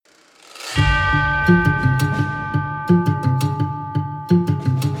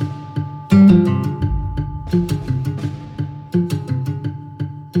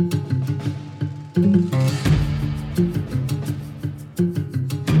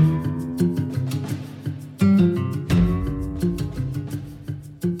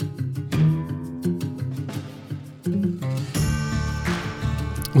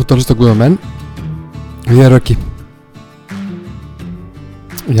ert að hlusta á Guða menn. Ég er Röggi.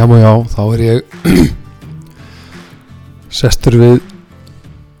 Já, þá er ég sestur við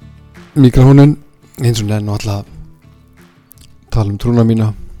mikrofónin eins og nefn og alltaf tala trúna mína,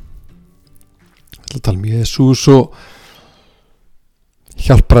 alltaf tala Jesús og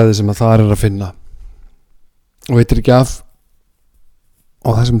hjálpræði sem að það er að finna og veitir ekki af á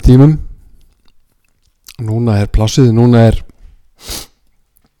þessum tímum. Núna er plássið, núna er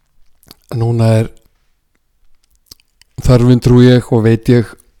þörfin, trú ég og veit ég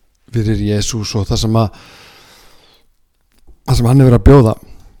fyrir Jesús og það sem hann hefur að bjóða.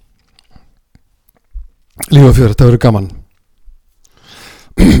 Líf og fjör, þetta verður gaman.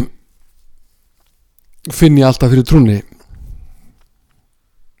 Finn ég alltaf fyrir trúnni?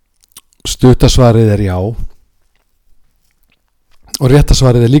 Stuttasvarið er já og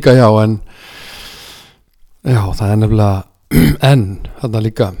réttasvarið er líka já, en já, það er nefnilega en þarna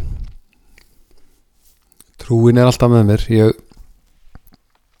líka. Trúin er alltaf með mér.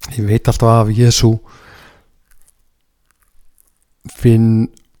 Ég veit alltaf af Jesú, finn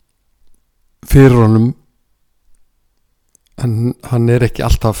fyrir honum, en hann er ekki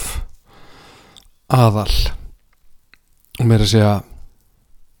alltaf aðal og meira að segja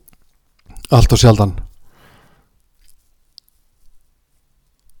allt og sjaldan.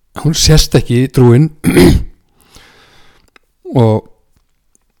 Hún sést ekki, trúin, og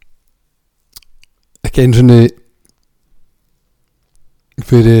ekki einu sinni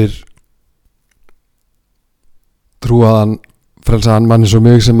fyrir trúaðan frelsaðan manni svo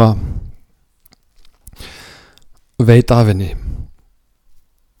mig sem að veit af henni.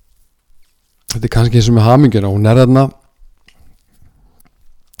 Þetta er kannski eins og með hamingjuna, hún er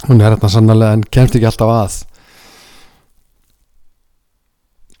þarna sannarlega, en kemst ekki alltaf að.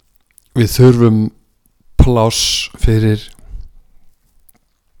 Við þurfum pláss fyrir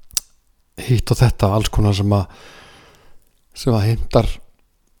hitt og þetta, alls konar sem að hindar,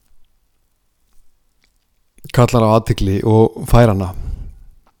 kallar á athygli og fær hana,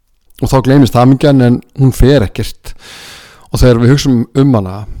 og þá gleymist hamingjan, en hún fer ekkert. Og þegar við hugsum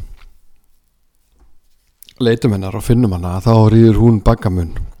hana, leitum hennar og finnum hana, þá rýður hún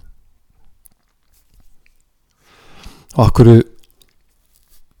bagamun. Og okkur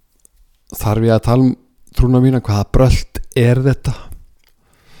þarf ég að tala trúna mína, hvaða brölt er þetta?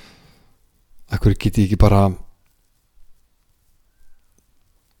 Akkur get ég ekki bara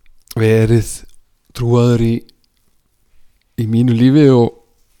verið trúaður í mínu lífi og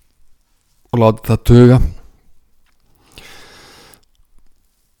láti það tuga.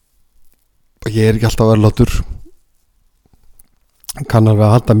 Og ég er ekki alltaf verðlátur, kann alveg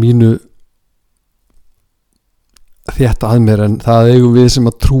að halda mínu þetta að mér, en það eigum við sem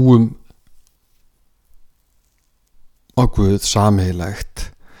að trúum á Guð sameiginlegt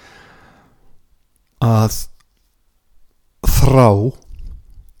að þrá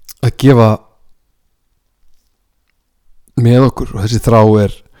að gefa með okkur, og þessi þrá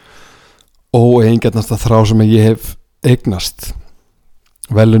er óeigingjarnasta þrá sem ég hef eignast.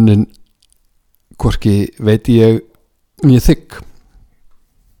 Velunin hvorki veit ég né þigg.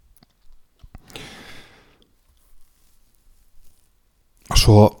 Og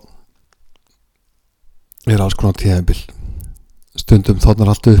svo er alls konar tíðabil. Stundum þarna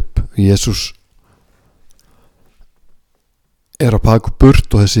allt upp. Jesús er að paka burt,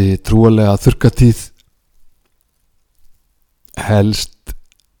 og þessi trúalega þurrkatíð helst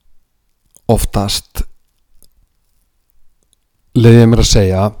oftast, leiði ég mér að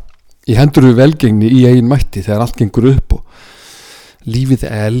segja, í hendur við velgengni í eigin mætti. Þegar allt gengur upp og lífið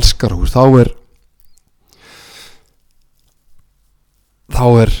elskar okkur, þá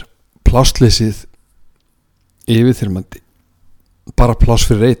er plássleysið yfirþyrmandi. Bara pláss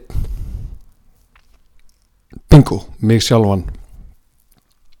fyrir einn. Bingo, mig sjálfan.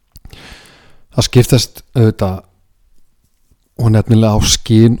 Það skiptast auðvitað og nefnilega á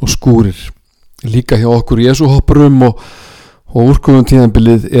skyn og skúrir. Líka hjá okkur Jesúhoppurum og úrkomum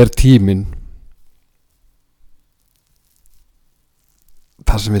tíðanbilið er tíminn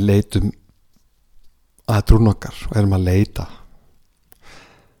þar sem við leitum að trún okkar og erum að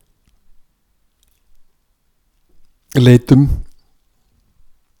leitum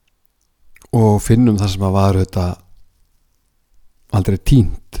og finnum það sem að var þetta aldrei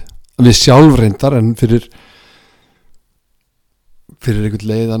týnt. Við sjálf reyndar, en fyrir einhvern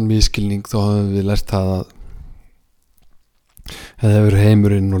leiðan misskilning þá höfum við lært það að það hefur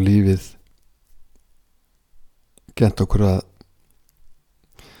heimurinn og lífið gert okkur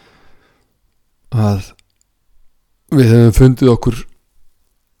að við hefum fundið okkur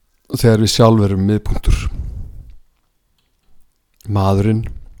þegar við sjálf erum miðpunktur. Maðurinn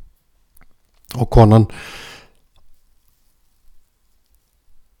og konan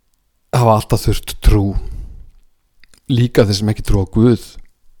hafa alltaf þurft trú, líka þeir sem ekki trú á Guð.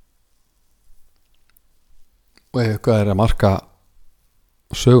 Og ef eitthvað er að marka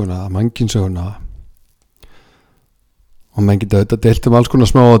söguna, mannkynssöguna, og menn geta auðvitað deilt alls konar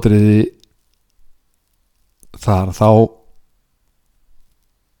smáatriði þar, þá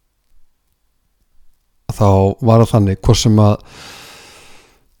var það þannig, hvort sem að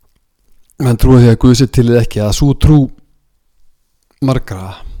menn trúi því að Guð sé til eða ekki, að sú trú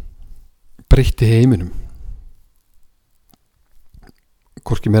margra breytti heiminum,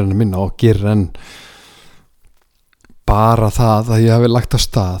 hvorki meira en að minna, og gerir enn bara það að ég hafi lagt af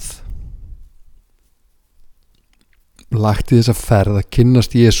stað, lagt í þessa ferð að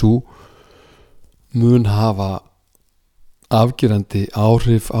kynnast Jesú, mun hafa afgerandi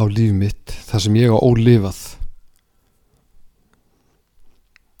áhrif á líf mitt, þar sem ég á ólifað,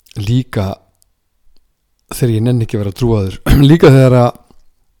 líka þegar ég nenni ekki að vera trúaður, líka þegar að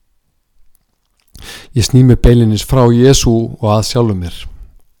ég sný mig beilinnis frá Jesú og að sjálfum mér.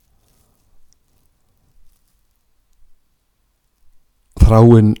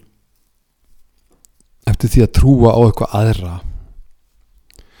 Þráin eftir því að trúa á eitthvað aðra,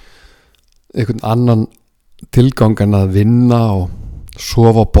 einhvern annan tilgang en að vinna og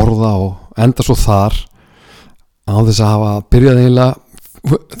sofa og borða og enda svo þar, á þess að hafa byrjað eiginlega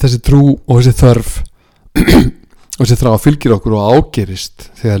þessi trú og þessi þörf og þessi þrá fylgir okkur og ágerist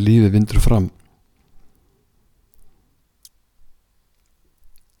þegar lífið vindur fram.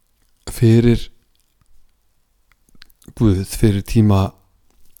 Fyrir Guð, fyrir tíma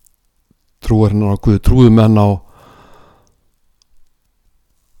trúarinnar á Guð, trúðu menn á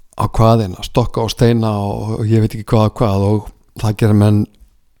hvaðina, stokka og steina og ég veit ekki hvað, og það gera menn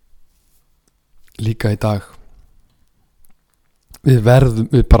líka í dag. Við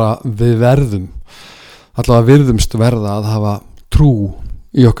verðum allavega virðumst verða að hafa trú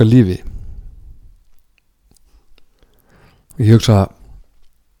í okkar lífi. Ég hugsa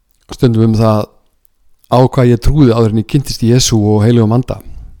stundum það á hvað ég trúði áður en ég kynntist Jesú og heilugum anda.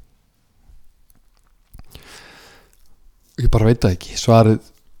 Ég bara veit það ekki, svarið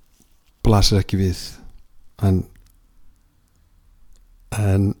blasir ekki við, en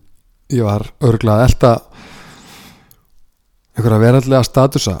ég var örugglega að elta einhverja veraldlega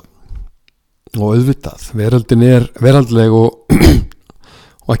statusa, og auðvitað veröldin er veraldleg og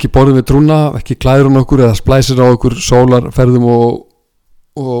ekki borðum við trúna, ekki klæður hún okkur eða splæsir á okkur sólarferðum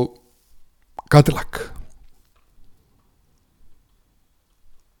og Cadillac.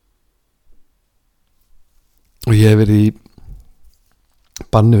 Og ég hef verið í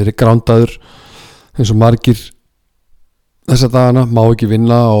banni, verið grándaður eins og margir þessa dagana, má ekki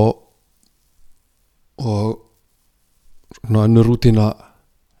vinna og svona önnur rútína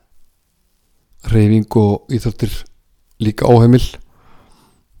hreyfing og íþróttir líka óheimil.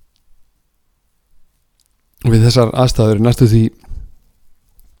 Og við þessar aðstæður næstu því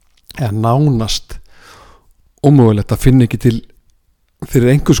nánast ómögulegt að finna ekki til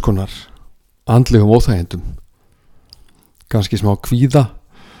fyrir einhvers konar andlegum óþægindum, kannski smá kvíða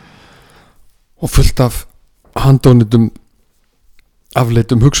og fullt af handónitum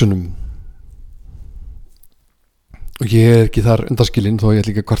afleitum hugsunum. Og ég er ekki þar undanskilinn, þó ég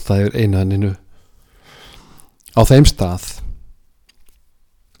líka hvort það er einaðinu. Á þeim stað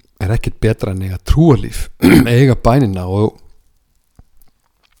er ekkert betra en eiga trúarlíf, eiga bænina, og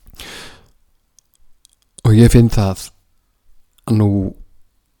ég finn það nú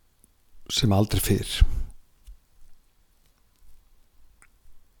sem aldrei fyrr.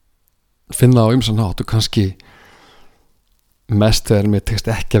 Finna á ýmsan hátt, og kannski mest þegar mér tekst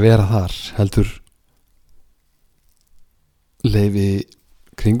ekki að vera þar, heldur leyfi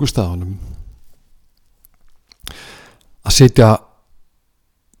kringumstæðunum að sitja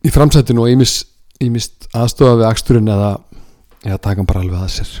í framsætinu og ýmist aðstofa við aksturinn eða taka hann bara alveg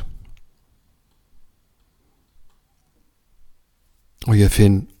að sér. Og ég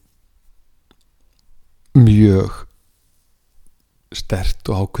finn mjög sterkt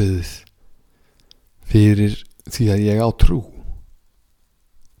og ákveðið fyrir því að ég á trú.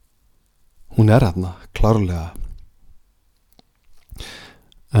 Hún er þarna, klárlega,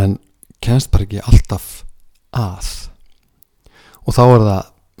 en kemst bara ekki alltaf að. Og þá er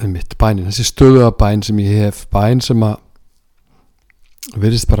það mitt bænin, þessi stöðuga bæn sem ég hef, bæn sem að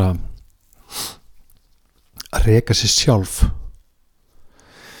virðist bara að reka sig sjálf.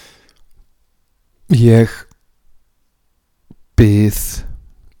 Ég bið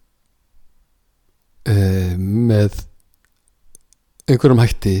með einhverjum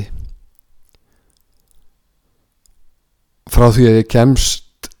hætti frá því að ég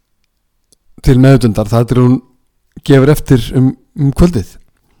kemst til meðutundar þar til hún gefur eftir kvöldið.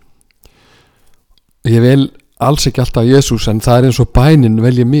 Ég vel alls ekki alltaf Jesús, en það eins og bænin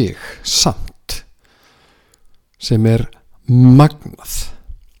velji mig samt, sem magnað.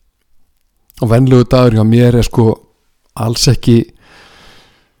 Og venlegu dagur hjá mér sko alls ekki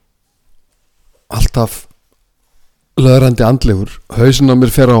alltaf löðrandi andlegur. Hausinn á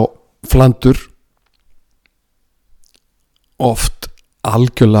mér fer á flandur, oft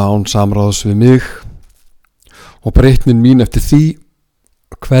algjörlega án samráðs við mig, og breytnin mín eftir því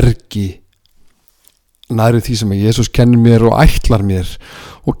hvergi nærri því sem Jesús kennir mér og ætlar mér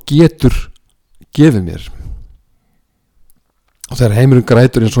og getur gefið mér. Og þegar heimurinn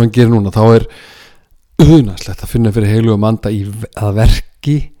grætur eins og hann gerir núna, þá unaðslegt að finna fyrir heilugum anda að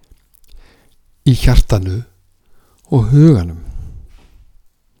verki í hjartanu og huganum.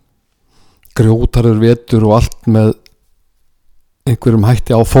 Grjótarður vetur og allt með einhverjum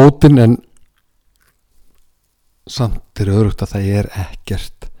hætti á fótinn, en samt örugt að það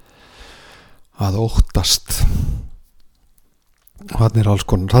ekkert að óttast. Og þarna alls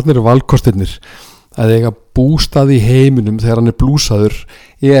konar, þarna valkostirnir. Að eiga bústað í heiminum þegar hann blúsaður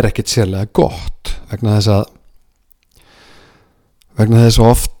ekkert sérlega gott, vegna þess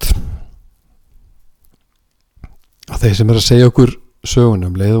oft að þeir sem að segja okkur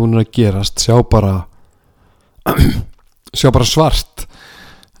sögunum leið hún að gerast sjá bara svart,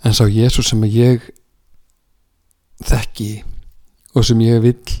 en sá Jesús sem ég þekki og sem ég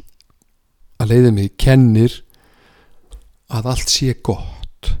vill að leiði mig kennir að allt sé gott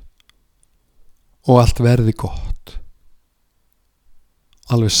og allt verði gott,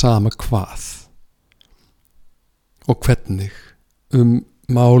 alveg sama hvað og hvernig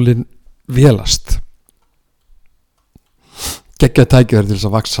málin velast. Geggjað tækifæri til þess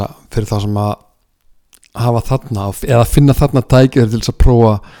að vaksa fyrir það sem að hafa þarna eða finna þarna tækifæri til þess að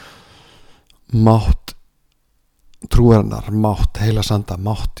prófa mátt trúarinnar, mátt heilasanda,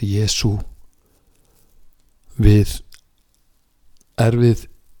 mátt Jesú við erfið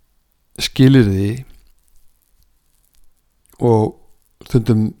skilyrði og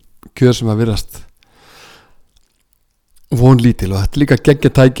stundum kjör sem að virast vonlítil. Og þetta líka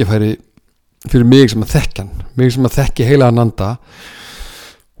geggjað tækifæri fyrir mig sem að þekki hann, mig sem að þekki heilagan anda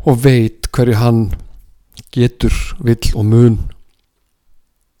og veit hverju hann getur, vill og mun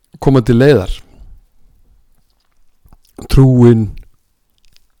koma til leiðar. Trúin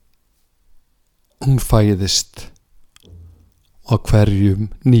hún fæðist á hverjum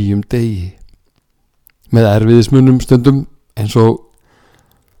nýjum degi með erfiðismunum stundum eins og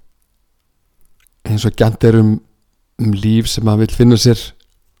gjarnt líf sem hann vill finna sér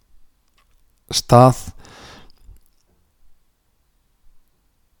stað,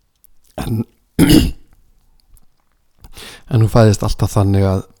 en hún fæðist alltaf þannig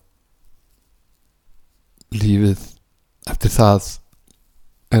að lífið eftir það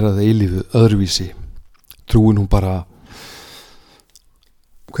að eilífu öðruvísi. Trúin hún bara,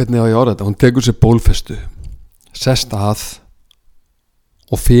 hvernig á ég orða þetta, hún tekur sér bólfestu, sest að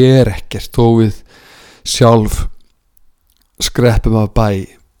og fer ekkert þó við sjálf skreppum af bæ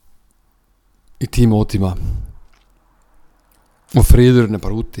í tíma og tíma, og friðurinn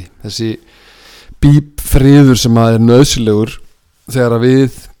bara úti, þessi bíbfriður sem að nauðsynlegur þegar að við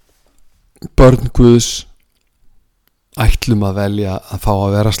börn Guðs ætlum að velja að fá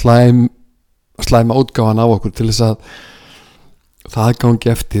að vera slæma útgáfan af okkur til þess að það gangi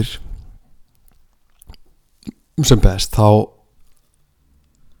eftir sem best. Þá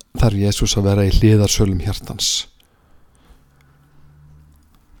þarf Jesús að vera í hliðarsölum hjartans,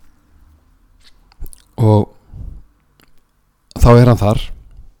 og þá hann þar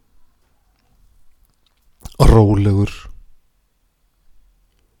rólegur,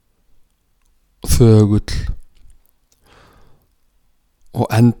 þögull og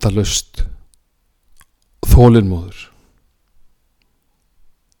endalaust þolinmóður,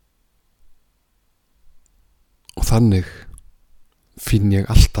 og þannig finn ég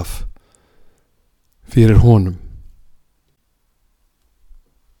alltaf fyrir honum.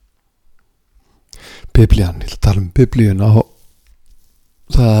 Biblían, ég vil tala Biblíuna, og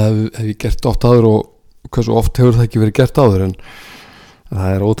það hef ég gert oft áður, og hversu oft hefur það ekki verið gert áður, en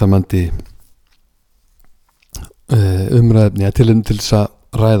það ótæmandi umræðefni til þess að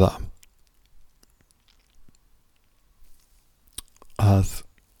ræða að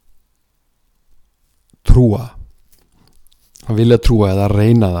trúa, að vilja trúa eða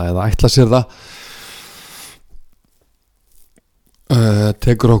reyna það eða ætla sér það,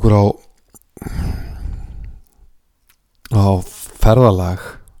 tekur okkur á ferðalag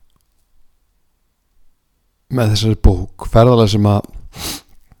með þessari bók, ferðalag sem að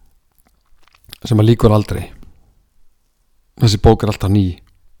sem að líkur aldrei. Þessi bók er alltaf ný.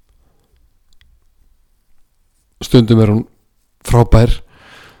 Stundum er hún frábær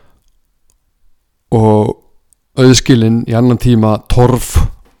og auðskilin, í annan tíma torf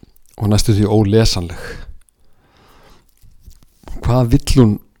og næstu því ólesanleg. Hvað vill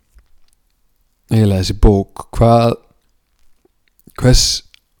hún eiginlega þessi bók? Hvers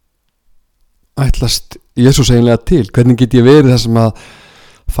ætlast Jesús eiginlega til? Hvernig get ég verið það sem að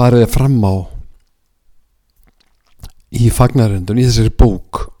farið fram á í fagnaðaröndun í þessari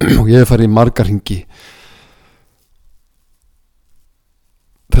bók? Og ég hef farið í margar hringi.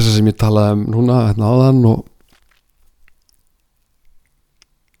 Þessar sem ég talaði um núna áðan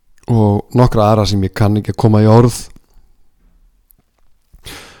og nokkra aðra sem ég kann ekki að koma í orð,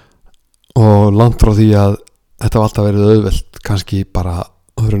 og langt frá því að þetta var alltaf verið auðvelt, kannski bara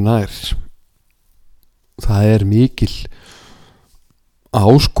öðru nær. Það er mikil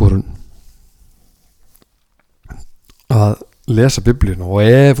áskorun að lesa Biblíuna, og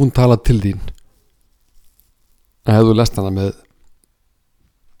ef hún talar til þín, ef þú lest hana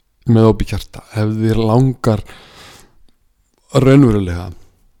með opið hjarta, ef þér langar raunverulega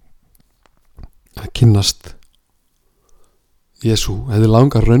að kynnast Jesú, ef þið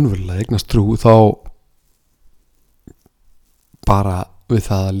langar raunverulega eignast trú, þá bara við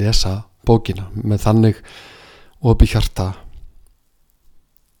það að lesa bókina með þannig opið hjarta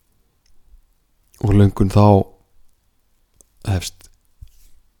og löngun, þá hefst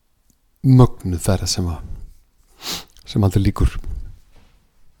mögnuð ferð sem aldrei líkur.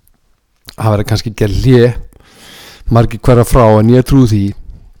 Það verður kannski gerð hlé margir hverja frá, en ég trúi því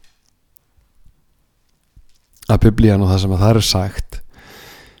að Biblían og það sem að það er sagt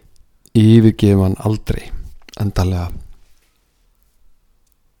yfirgefur hann aldrei endanlega.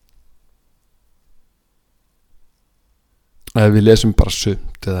 Ef við lesum bara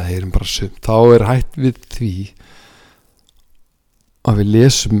sumt eða heyrum bara sumt, þá er hætt við því að við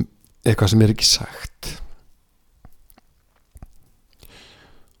lesum eitthvað sem er ekki sagt.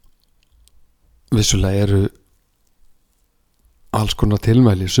 Vissulega eru alls konar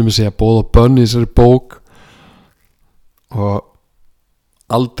tilmæli, sumir segja boð og bönn í þessari bók, og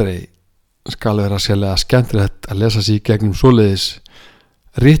aldrei skal vera sérlega skemmtilegt að lesa sig í gegnum svoleiðis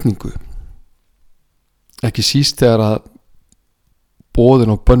ritningu, ekki síst þegar að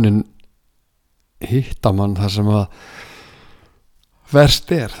boðin og bönnin hitta mann þar sem að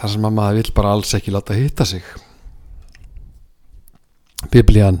verst er, þar sem að maður vill bara alls ekki láta hitta sig.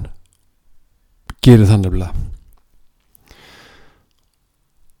 Biblían gerir það nefnilega,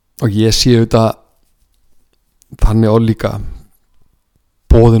 og ég sé auðvitað þannig álíka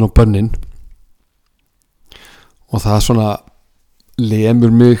boðin og bönnin, og það svona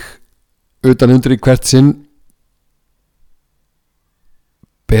lemur mig utan undir í hvert sinn,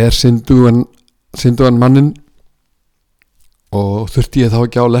 ber syndugan mannin, og þurfti ég þá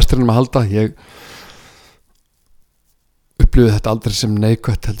ekki á lestrinum að halda. Ég upplifði þetta aldrei sem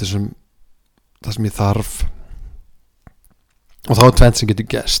neikvætt, heldur sem það sem ég þarf, og þá er tvennt sem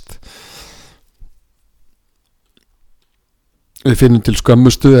getur gerst. Við finnum til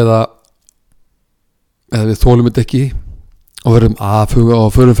skömmustu eða við þólum þetta ekki og verðum aðfuga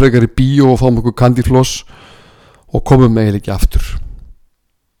og förum frekar í bíó og fáum okkur kandifloss og komum eiginlega ekki aftur,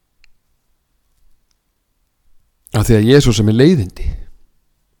 af því að Jesús sem er leiðindi.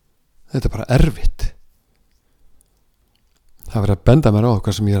 Þetta er bara erfitt. Það verður að benda mér á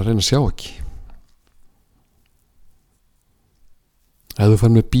eitthvað sem ég er að reyna að sjá ekki. Ef þú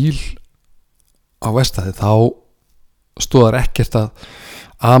fer með bíl á verkstæði, þá stóðar ekkert að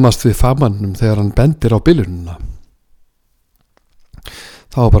amast við fagmannum þegar hann bendir á bílununa.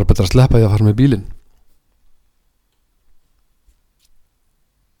 Þá er bara betra að sleppa því að fara með bílinn.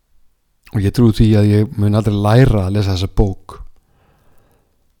 Og ég trúi því að ég mun aldrei læra að lesa þessa bók,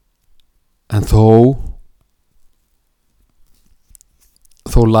 en þó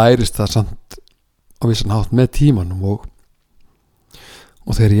lærist það samt á vissan hátt með tímanum,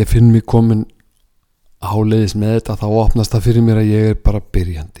 og þegar ég finn mig komin áleiðis með þetta, þá opnast það fyrir mér að ég er bara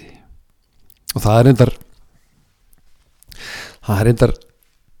byrjandi. Og það er reyndar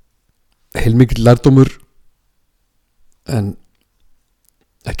heilmikill lærdómur, en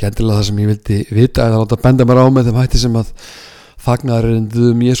ekki endilega það sem ég vildi vita eða láta benda mér á með þeim hætti sem að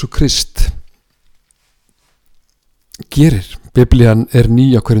fagnaðarerindið Jesú Krist gerir. Biblían er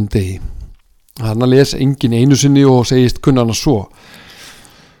ný á hverjum degi. Hann að lesa engin einu sinni og segist kunna hana svo,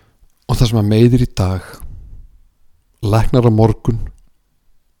 og það sem að meiðir í dag læknar á morgun,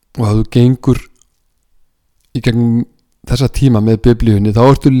 og að þú gengur í gegnum þessa tíma með Biblíunni, þá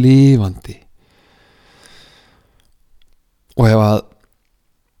ertu lifandi. Og ef að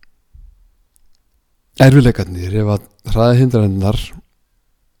erfiðleikarnir, ef að hraðahindranirnar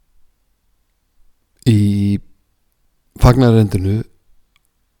í fagnarendinu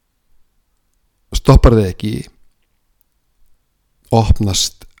stoppar þið ekki,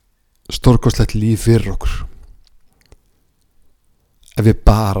 opnast stórkostlegt líf fyrir okkur ef við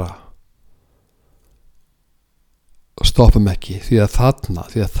bara stoppum ekki, því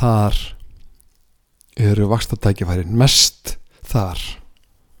að þar eru vaxtartækifærin mest þar.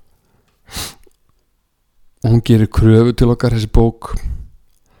 Og hún gerir kröfu til okkar, þessi bók,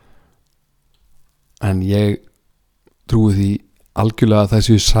 en ég trúi því algjörlega að það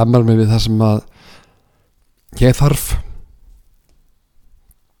séu samræmi við það sem að ég þarf,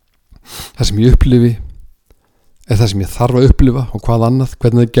 það sem ég upplifi er það sem ég þarf að upplifa, og hvað annað,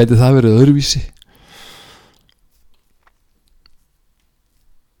 hvernig gæti það verið öðruvísi.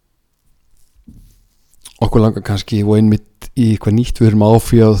 Okkur langar kannski og einmitt í eitthvað nýtt, við erum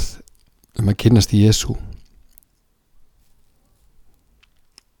áfjáð að kynnast í Jesú,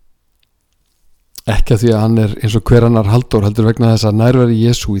 ekki að því að hann er eins og hver annar Halldór, heldur vegna þess að nærvera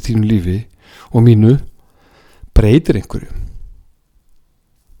Jesú í þínu lífi og mínu breytir einhverju.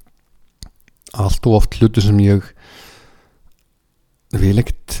 Allt og oft hlutu sem ég vil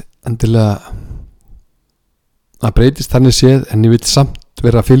ekkert endilega að breytist þannig séð, en ég vil samt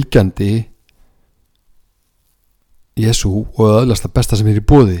vera fylgjandi Jesú og öðlast það besta sem er í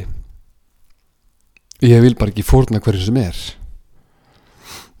boði. Ég vil bara ekki fórna hverju sem er.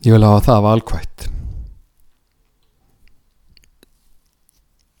 Ég vil hafa það valkvætt.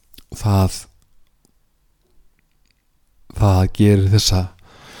 Það gerir þessa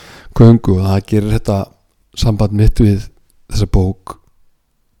göngu, og það gerir þetta samband mitt við þessa bók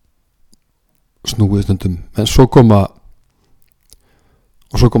snúið stundum. En svo koma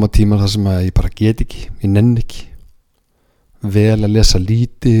tímar þar sem að ég bara get ekki, ég nenni ekki vel að lesa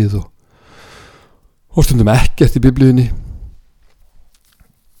lítið og stundum ekkert í biblíunni.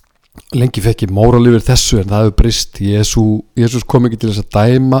 Lengi fekk ég móral yfir þessu, en það hefur breyst. Jesús kom ekki til þess að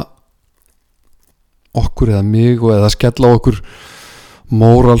dæma okkur eða mig og eða skella á okkur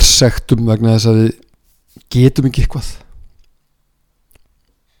móralsektum vegna þess að við getum ekki eitthvað.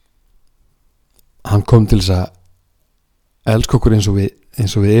 Hann kom til þess að elska okkur eins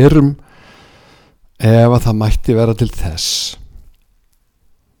og við erum, ef að það mætti vera til þess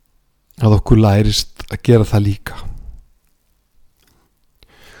að okkur lærist að gera það líka.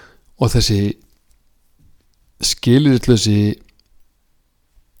 Og þessi skilyrðislausi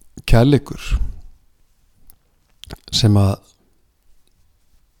kærleikur sem að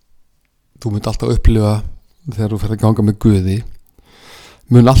þú munt alltaf upplifa þegar þú ferð að ganga með Guði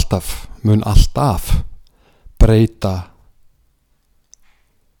mun alltaf breyta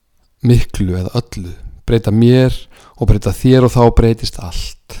miklu eða öllu, breyta mér og breyta þér, og þá breytist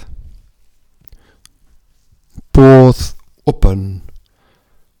allt. Boð og bönn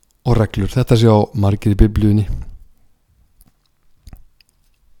og reglur, þetta sjá margir í biblíunni,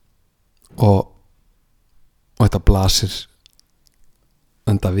 og þetta blasir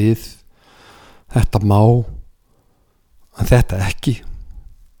enda við, þetta má en þetta ekki.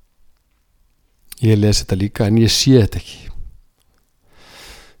 Ég les þetta líka, en ég sé þetta ekki.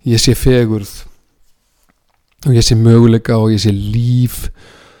 Ég sé fegurð og ég sé möguleika og ég sé líf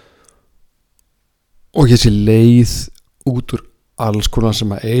og ég sé leið út úr alls konar sem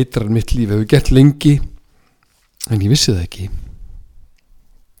að eitrar mitt líf hefur gert lengi, en ég vissi það ekki.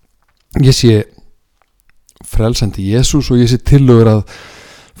 Ég sé frelsandi Jesús og ég sé tillögur að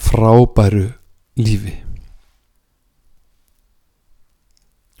frábæru lífi,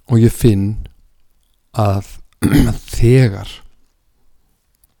 og ég finn að þegar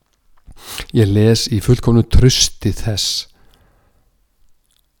ég les í fullkomnu trausti þess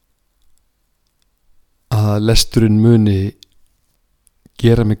að lesturinn muni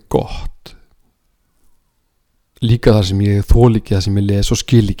gera mig gott, líka það sem ég þoli ekki, það sem ég les og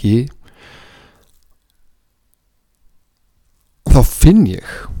skil ekki, þá finn ég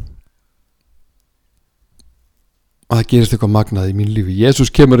að það gerist eitthvað magnað í mínu lífi.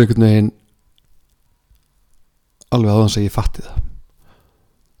 Jesús kemur einhvern veginn alveg aðeins að ég fatti það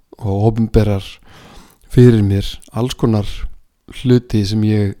og opinberar fyrir mér alls konar hluti sem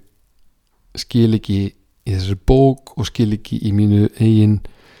ég skil ekki í þessari bók og skil ekki í mínu eigin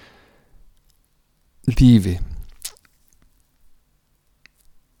lífi.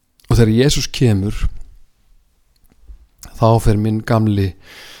 Og þegar Jesús kemur, þá fer minn gamli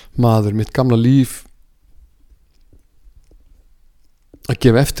maður, mitt gamla líf að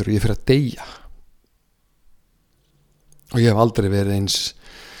gefa eftir og ég fer að deyja. Og ég hef aldrei verið eins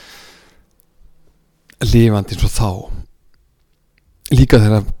lifandi eins og þá. Líka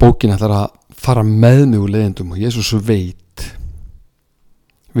þegar bókin ætlar að fara með mig úr leiðindum, og Jesús veit.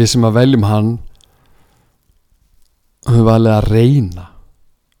 Við sem að veljum hann höfum valið að reyna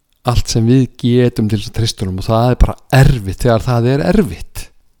allt sem við getum til þess að treysta honum, og það er bara erfitt þegar það er erfitt.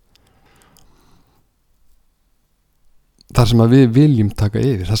 Þar sem að við viljum taka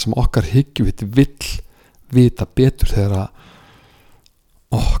yfir, þar sem okkar hyggjuviti vill vita betur, þegar að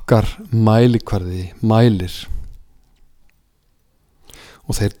okkar mælikvarði mælir.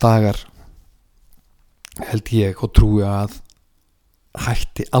 Og þeir dagar held ég og trúi að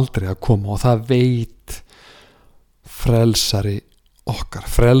hætti aldrei að koma, og það veit frelsari okkar,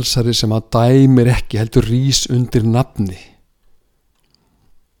 frelsari sem að dæmir ekki, heldur rís undir nafni.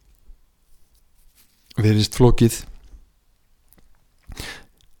 Virðist flókið,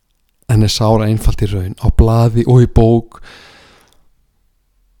 en er sára einfalt í raun, á blaði og í bók,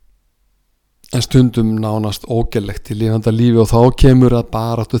 en stundum nánast ógerlegt í lifanda lífi, og þá kemur að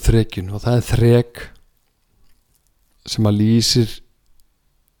baráttu þrekjun, og það er þrek sem að lýsir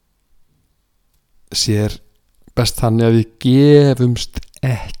sér best þannig að við gefumst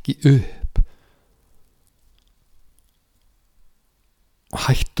ekki upp,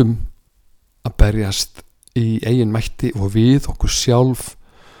 hættum að berjast í eigin mætti og við okkur sjálf,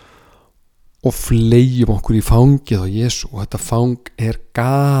 og flegjum okkur í fangið á Jesú, og þetta fang er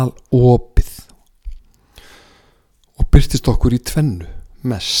galopið og birtist okkur í tvennu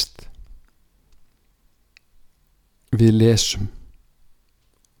mest. Við lesum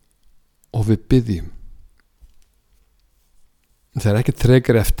og við biðjum. Það er ekki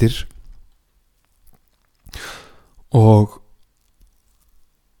trekar eftir, og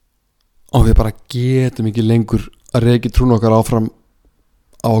við bara getum ekki lengur að reki trún okkar áfram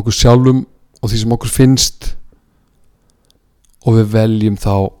á okkur sjálfum og því sem okkur finnst, og við veljum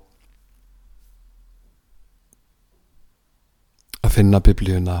þá að finna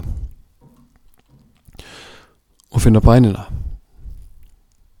biblíuna og finna bænina.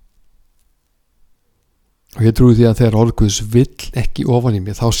 Og ég trúi því að þegar orð Guðs vill ekki ofan í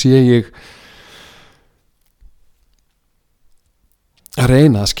mig, þá sé ég að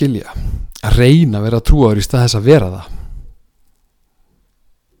reyna að skilja, að reyna að vera trúaður í stað þess að vera það.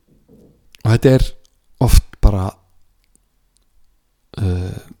 Og þetta er oft bara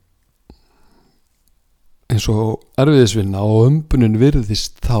eins og erfiðisvinna, og umbunin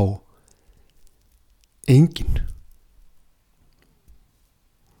virðist þá engin.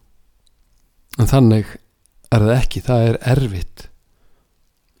 En þannig er það ekki. Það er erfitt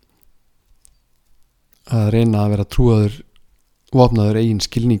að reyna að vera trúaður, vopnaður eigin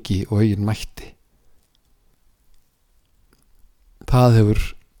skilningi og eigin mætti. Það hefur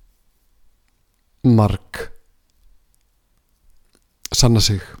marg sanna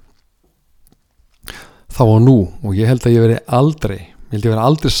sig þá og nú, og ég held að ég veri aldrei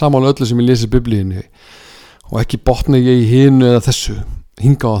saman öllu sem ég lesi biblíunni, og ekki botna ég í hinu eða þessu,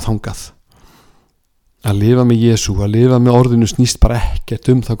 hingað og þangað. Að lifa með Jesú, að lifa með orðinu snýst bara ekkert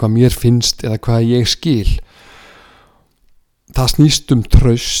um það hvað mér finnst eða hvað ég skil. Það snýst um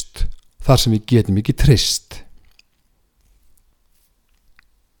traust þar sem við getum ekki treyst.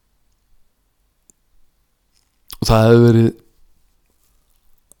 Og það hefur verið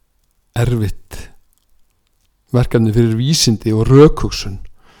erfitt verkefni fyrir vísindi og rökhugsun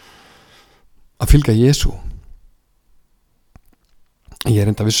að fylgja Jesú. Ég er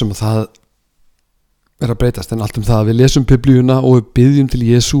enda vissum að það er að breytast, en allt það að við lesum biblíuna og við biðjum til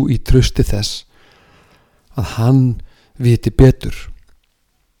Jesú í trausti þess að hann viti betur,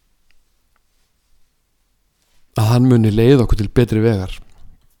 að hann muni leiða okkur til betri vegar.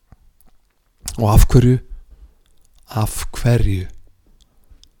 Og af hverju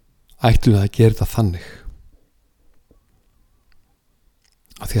ættum við að gera þetta þannig?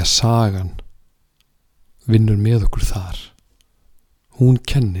 Af því að sagan vinnur með okkur þar. Hún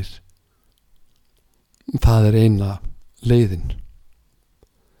kennir. Það er eina leiðin,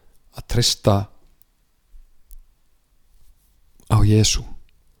 að treysta á Jesú,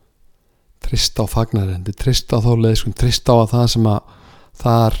 treysta á fagnarendi, treysta á þá leiðskun, treysta á að það sem að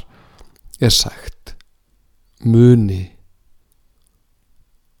þar er sagt muni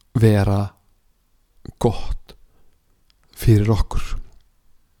vera gott fyrir okkur.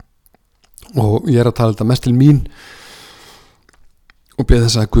 Og ég er að tala þetta mest til mín og beð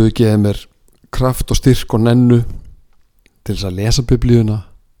þess að Guð gefi mér kraft og styrk og nennu til þess að lesa biblíuna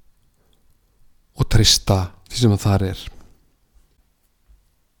og treysta því sem að þar er.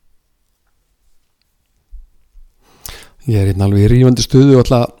 Ég er hérna alveg í rífandi stöðu og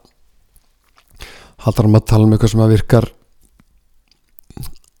alltaf haldar að tala um eitthvað sem að virka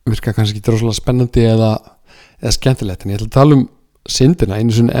kannski ekki rosalega spennandi eða skemmtilegt, en ég ætla að tala um syndina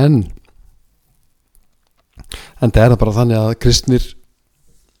einu sinni enn en það er bara þannig að kristnir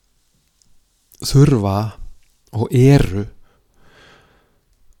þurfa og eru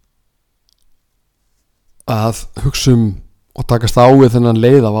að hugsa og takast á við þennan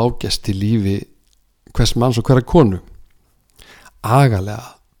leið af ágest í lífi hvers manns og hverja konu. Agalega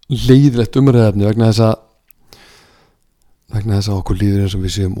leiðilegt umræðefni vegna þess að okkur líður eins og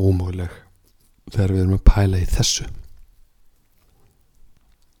við séum ómöguleg þegar við erum að pæla í þessu.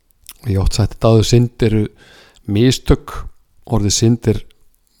 Ég átt sagt þetta áður, synd eru mistök, orðið synd er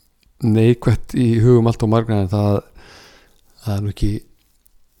neikvætt í hugum allt og margra, en það er nú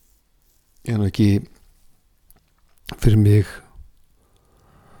ekki fyrir mig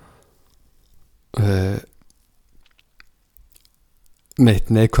neitt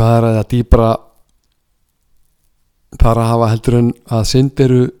neikvæðara eða dýpra bara að hafa heldur en að synd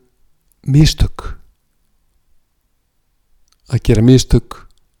eru mistök. Að gera mistök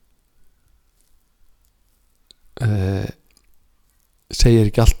segir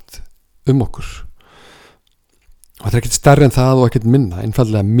ekki allt um okkur, og það er ekkert stærri en það og ekkert minna,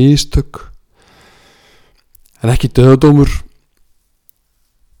 einfallega mistök en ekki dauðadómur,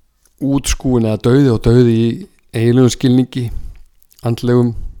 útskúin eða dauði og dauði í eiginlegum skilningi, andlegum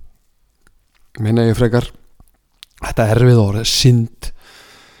meina ég frekar. Þetta erfið orð, synd,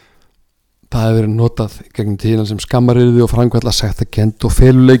 það hefur verið notað gegn tíðina sem skammaryrði og framkvæmdla sektarkennd og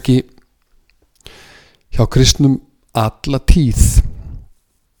feluleiki hjá kristnum alla tíð.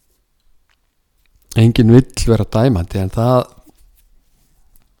 Enginn vill vera dæmandi, en það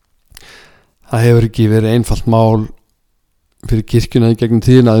hefur ekki verið einfalt mál fyrir kirkjuna í gegnum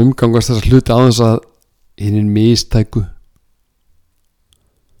tíðina að umgangast þessa hluti á þess að hinin mistæku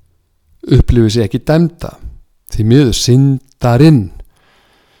upplifi sig ekki dæmda. Því miður syndarinn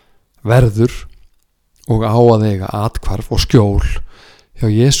verður og á að eiga athvarf og skjól hjá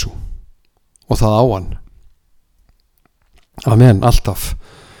Jesú, og það á hann. Amen, alltaf.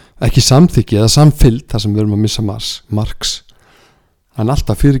 Ekki samþykki eða samfylgd þar sem við erum að missa marks, en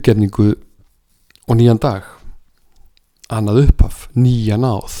alltaf fyrirgefningu og nýjan dag, annað upphaf, nýja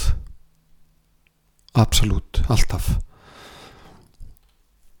náð. Absolutt, alltaf.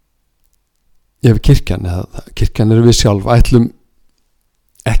 Ef kirkjan eru við sjálf ætlum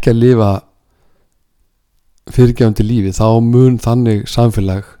ekki að lifa fyrirgefandi lífi, þá mun þannig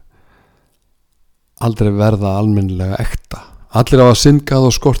samfélag aldrei verða almennilega ekta. Allir hafa syndgað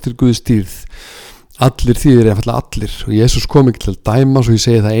og skortir Guðs dýrð. Allir þýðir einfallega allir, og Jesús kom ekki til að dæma, svo ég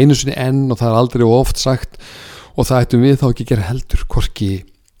segi það einu sinni enn, og það er aldrei og oft sagt, og það ættum við þá ekki að gera heldur, hvorki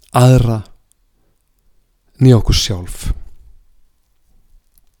aðra né okkur sjálf.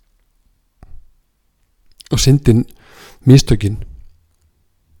 Og syndin, mistökin,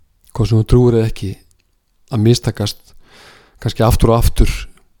 hvað sem þú trúir eða ekki, að mistakast kannski aftur og aftur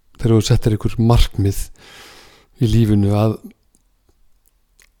þegar þú settir einhver markmið í lífinu að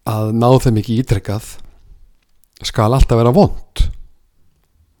ná þeim ekki ítrekkað, skal alltaf vera vont.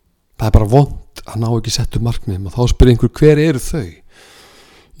 Það er bara vont að ná ekki settu markmiðum, og þá spyr einhver, hver eru þau í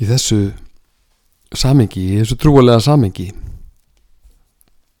þessu samhengi, í þessu trúarlega samhengi?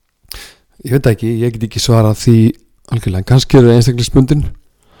 Ég veit ekki, ég get ekki svarað því algjörlega, kannski eru einstaklingsbundin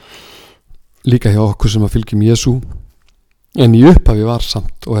líka hjá okkur sem að fylgjum Jesú, en í upphafi var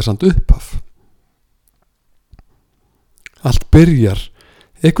samt og er samt upphaf. Allt byrjar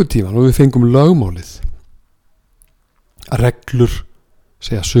einhvern tímann og við fengum lögmálið, reglur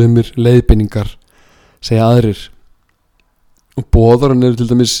segja sumir, leiðbeiningar segja aðrir, og boðarinn eru til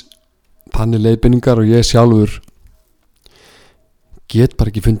dæmis þannig leiðbeiningar, og ég sjálfur get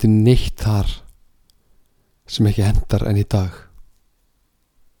bara ekki fundið neitt þar sem ekki hendar enn í dag.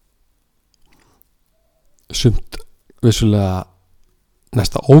 Sumt vissulega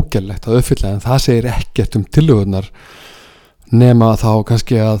næsta ógerlegt að uppfylla, en það segir ekkert tillögurnar, nema þá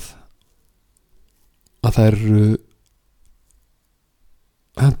kannski að það eru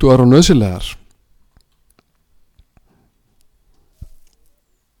hentugar og nauðsynlegar.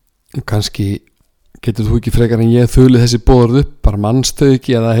 Kannski getur þú ekki frekar en ég þulið þessi boðorð upp, bara mannstu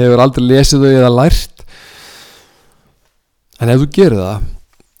ekki eða hefur aldrei lesið þau eða lært. En ef þú gerir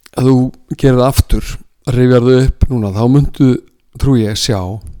það aftur, rifjar þau upp núna, þá myndu, trú ég, sjá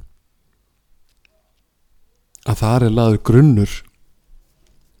að það er lagður grunnur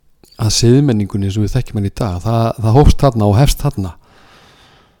að siðmenningunni sem við þekkjum hann í dag. Það hófst þarna og hefst þarna,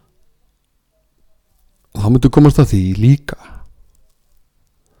 og þá myndu komast að því líka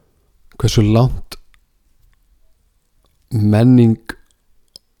hversu langt menning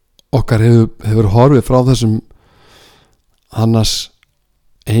okkar hefur horfið frá þessum annars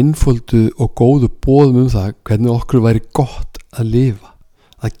einföldu og góðu boðum það hvernig okkur væri gott að lifa,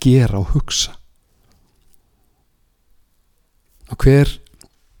 að gera og hugsa. og hver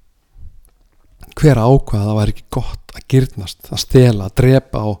ákvað að það var ekki gott að girnast, að stela, að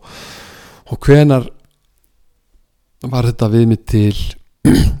drepa og hvenar var þetta við mig til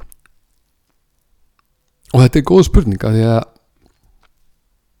og þetta er góð spurning af því að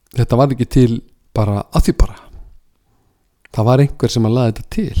þetta var ekki til bara að því bara, það var einhver sem að laði þetta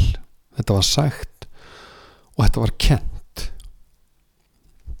til, þetta var sagt og þetta var kennt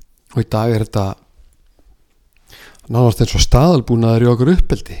og í dag er þetta nánast eins og staðalbúnaður í okkur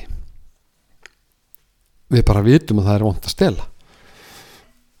uppeldi. Við bara vitum að það er vont að stela,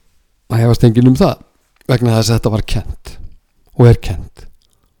 það hefast enginn það vegna þess að þetta var kennt og er kennt.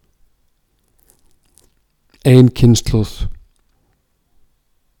 Ein kynslóð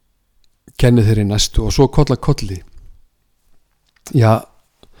kenni þeirri næstu og svo koll að kolli. Já,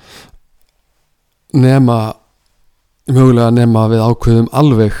 mögulega nema við ákveðum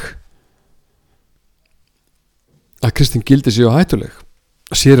alveg að kristin gildi séu hættuleg,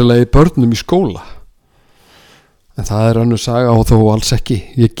 sérilega í börnum í skóla, en það er önnur saga og þó alls ekki.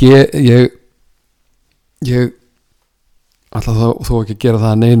 Ég ætla þó ekki að gera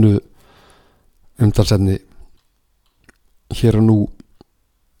það að neinu umtalsefni hér og nú,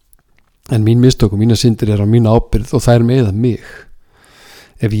 en mín mistök og mína syndir er á mína ábyrgð og það er með mig.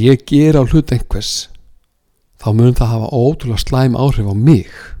 Ef ég ger á hlut einhvers þá mun það hafa ótrúlega slæm áhrif á mig,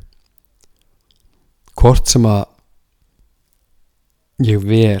 hvort sem að ég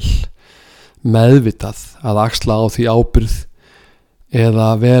vel meðvitað að axla á því ábyrgð eða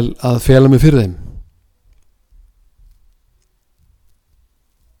vel að fela mig fyrir þeim.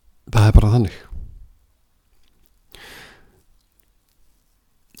 Það er bara þannig.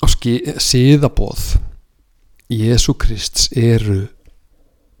 Og siðaboð Jesú Krists eru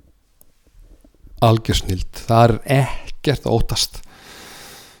algjörsnild, það er ekkert að óttast.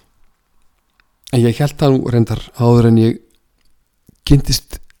 En ég held það nú reyndar áður en ég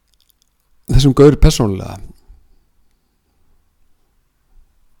kynntist þessum gauri persónulega.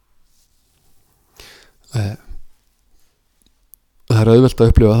 Það er auðvelt að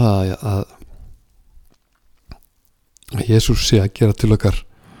upplifa það að Jesús sé að gera til okkar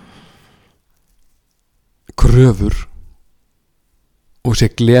kröfur og sé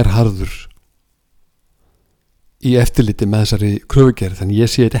glerharður í eftirliti með þessari kröfugerð, en ég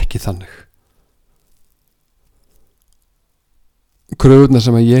sé þetta ekki þannig. Kröfurnar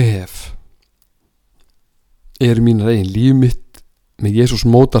sem að ég hef eru mínar eigin, líf mitt með Jesús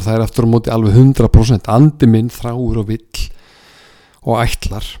mótar þær aftur á móti alveg 100%. Andi minn þráir og vill og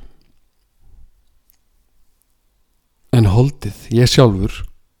ætlar, en holdið, ég sjálfur,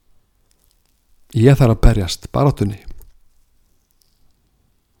 ég þarf að berjast baráttunni,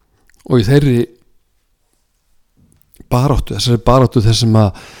 og í þeirri baráttu, þessari baráttu þessum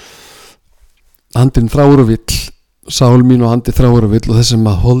að andinn þráir og vill, sál mín og andi þráir og vill, og þessum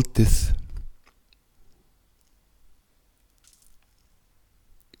að holdið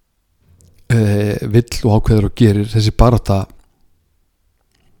vill og ákveður og gerir, þessi barátta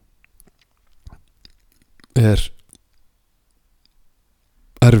er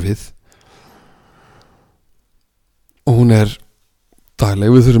erfið og hún er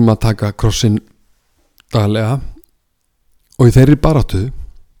dagleg. Við þurfum að taka krossinn daglega, og í þeirri baráttu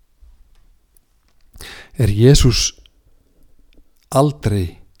er Jesús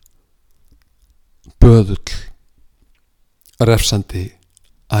aldrei böðull, refsandi,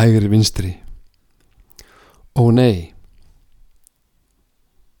 hægri vinstri. Ó nei,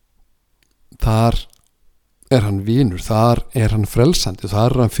 þar er hann vinur, þar er hann frelsandi,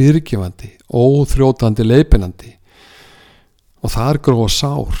 þar er hann fyrirgefandi, óþrjótandi, leiðbeinandi, og þar gróa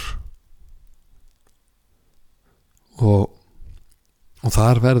sár, og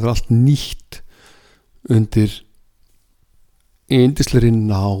þar verður allt nýtt undir yndislegri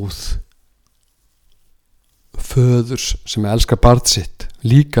náð föðurs sem elskar barn sitt,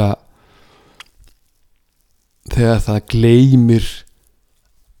 líka þegar það gleymir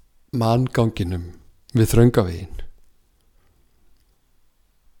mannganginum við þröngavegin.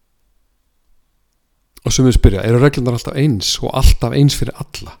 Og sumir spyrja, eru reglurnar alltaf eins og alltaf eins fyrir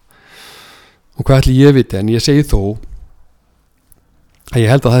alla? Og hvað ætli ég viti, en ég segi þó að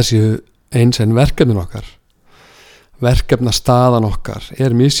ég held að það séu eins, en verkefnin okkar, verkefnastaðan okkar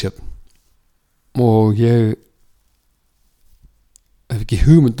er misjöfn, og ég hef ekki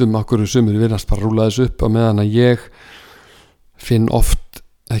hugmynd um okkur sumir virðast bara rúla þessu upp, á meðan að ég finn oft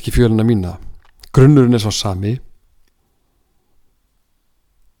ekki fjölina mína. Grunnurinn er svo sami,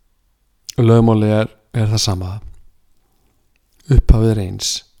 lögmáli er það sama, upphafið er eins,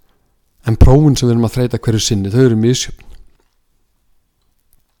 en prófin sem við erum að þreyta hverju sinni, þau eru misjöfn.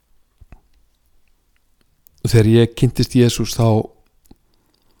 þegar ég kynntist Jesús þá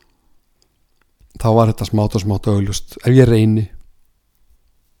var þetta smátt og smátt augljóst. Ef ég reyni,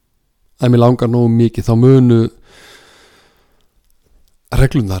 ef mér langar nógu mikið, þá munu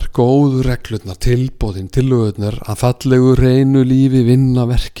reglurnar, góðu reglurnar, tilboðin, tillögurnar að fallegu reynu lífi vinna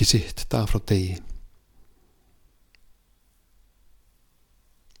verki sitt dag frá degi.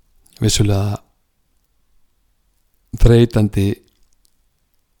 Vissulega þreytandi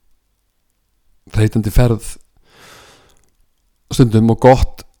ferð stundum og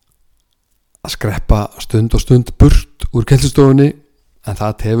gott að skreppa stund og stund burt úr kellistofunni, en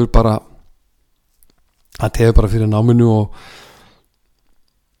það tefur bara fyrir náminu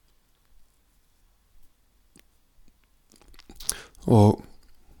og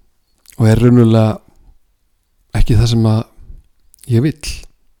er raunverulega ekki það sem að ég vill.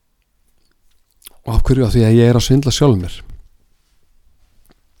 Og af hverju? Af því að ég er að svindla sjálf mér,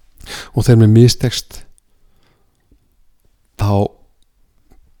 og þegar mér mistekst þá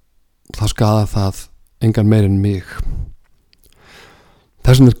skaða það engan meir en mig.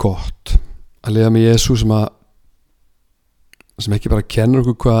 Þess vegna er gott að lifa með Jesú sem ekki bara kennur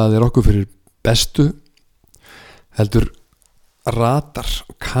okkur hvað er okkur fyrir bestu, heldur ratar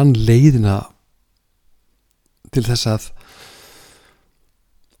og kann leiðina til þess að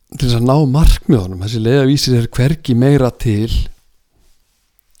ná markmiðunum. Þessi leiðavísir er hvergi meira til.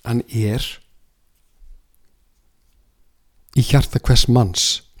 Hann er í hjarta hvers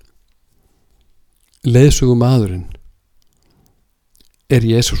manns. Leiðsögumaðurinn er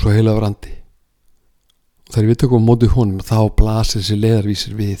Jesús og heilagur andi, og þegar við tökum á móti honum þá blasir þessi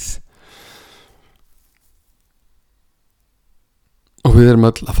leiðarvísir við, og við erum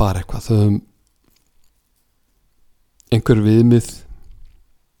öll að fara eitthvað. Þau einhver viðmið,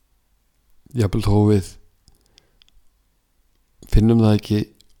 jafnvel þó við finnum það ekki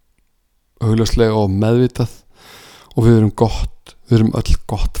augljóslega og meðvitað, og við erum öll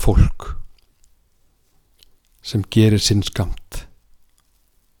gott fólk sem gerir sinn skamt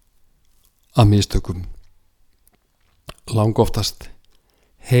af mistökum, langoftast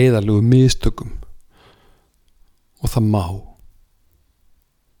heiðarlegu mistökum, og það má.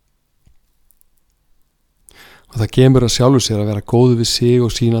 Og það kemur að sjálfu sér að vera góðu við sig og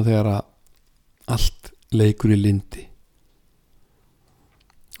sína þegar að allt leikur í lyndi.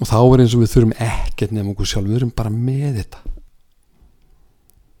 Og þá er eins og við þurfum ekkert nema okkur sjálf, við erum bara með þetta.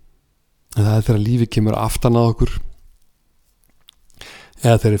 En það er þegar lífið kemur aftan að okkur,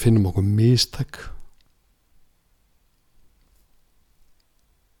 eða þegar við finnum okkur mistak,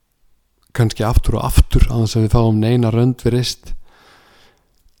 kannski aftur og aftur á þess að við fáum neina rönd við reist.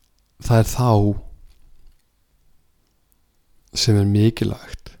 Það er þá sem er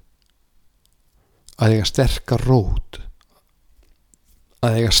mikilvægt að eiga sterka rót,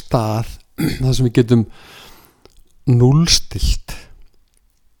 að eiga stað þar sem við getum núllstilt,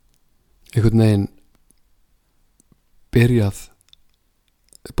 einhvern veginn byrjað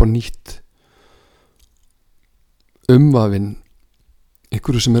upp á nýtt, umvafin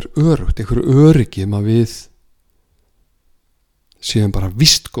einhverju sem er örugt, einhverju öryggi að við séum bara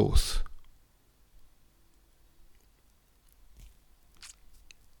víst góð.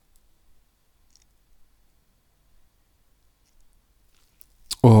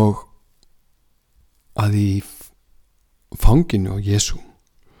 Og að í fanginu á Jesú,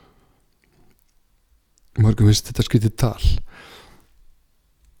 mörgum finnst þetta skrítið tal,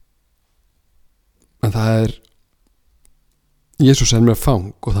 en það er Jesús er með fang,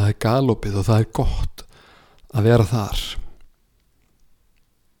 og það er galopið, og það er gott að vera þar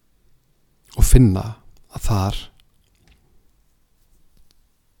og finna að þar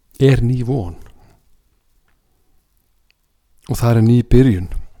er ný von, og það er ný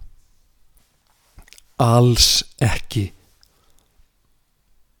byrjun. Alls ekki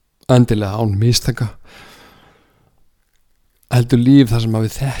endilega án mistaka, heldur líf þar sem að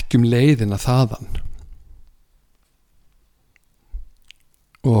við þekkjum leiðina þaðan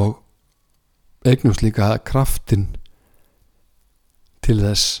og eignumst líka kraftin til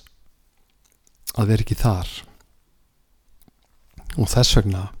þess að vera ekki þar. Og þess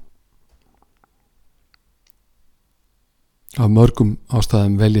vegna af mörgum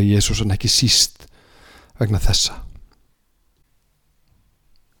ástæðum velja Jesús en ekki síst vegna þessa.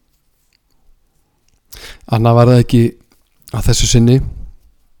 Annað var það ekki að þessu sinni.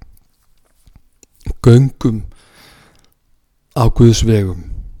 Göngum á Guðs vegum,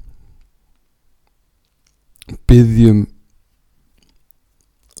 biðjum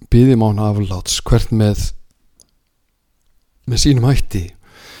án afláts, hvert með sínum hætti.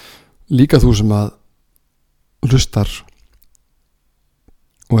 Líka þú sem að hlustar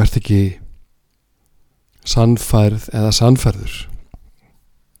og ert ekki sannfærð eða sannfærður.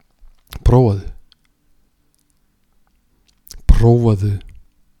 Prófaðu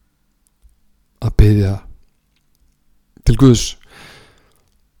að biðja til Guðs.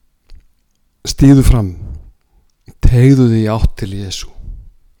 Stíðu fram, teygðu þig í átt til Jesú.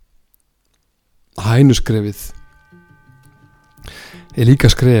 Hænuskrefið er líka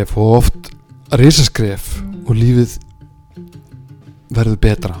skref og oft risaskref og lífið verður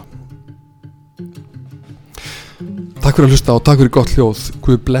betra. Takk fyrir að hlusta og takk fyrir gott hljóð.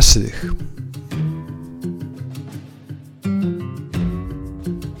 Guð blessi þig.